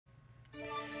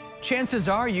Chances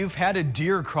are you've had a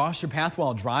deer cross your path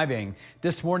while driving.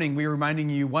 This morning, we're reminding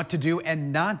you what to do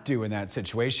and not do in that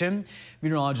situation.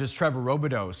 Meteorologist Trevor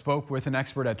Robideau spoke with an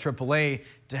expert at AAA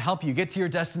to help you get to your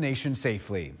destination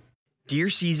safely. Deer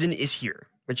season is here,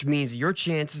 which means your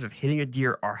chances of hitting a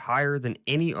deer are higher than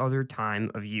any other time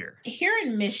of year. Here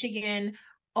in Michigan,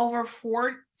 over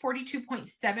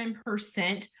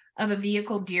 42.7% of the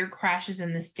vehicle deer crashes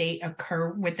in the state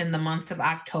occur within the months of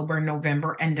October,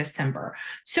 November, and December.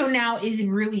 So now is a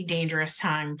really dangerous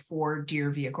time for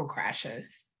deer vehicle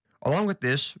crashes. Along with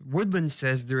this, Woodland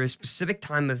says there is a specific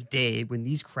time of day when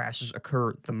these crashes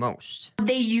occur the most.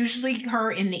 They usually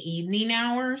occur in the evening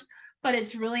hours, but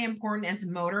it's really important as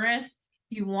motorists.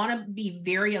 You want to be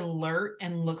very alert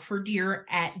and look for deer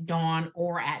at dawn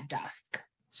or at dusk.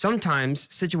 Sometimes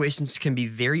situations can be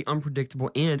very unpredictable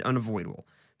and unavoidable.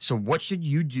 So what should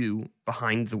you do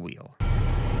behind the wheel?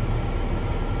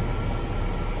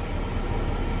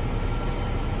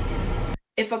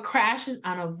 If a crash is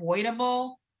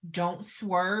unavoidable, don't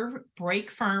swerve, brake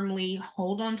firmly,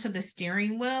 hold onto the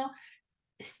steering wheel,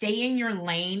 stay in your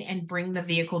lane, and bring the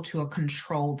vehicle to a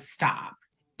controlled stop.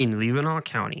 In Leelanau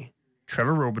County,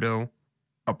 Trevor Robideau,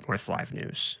 UpNorthLive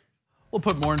News. We'll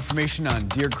put more information on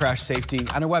deer crash safety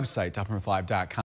on our website, UpNorthLive.com.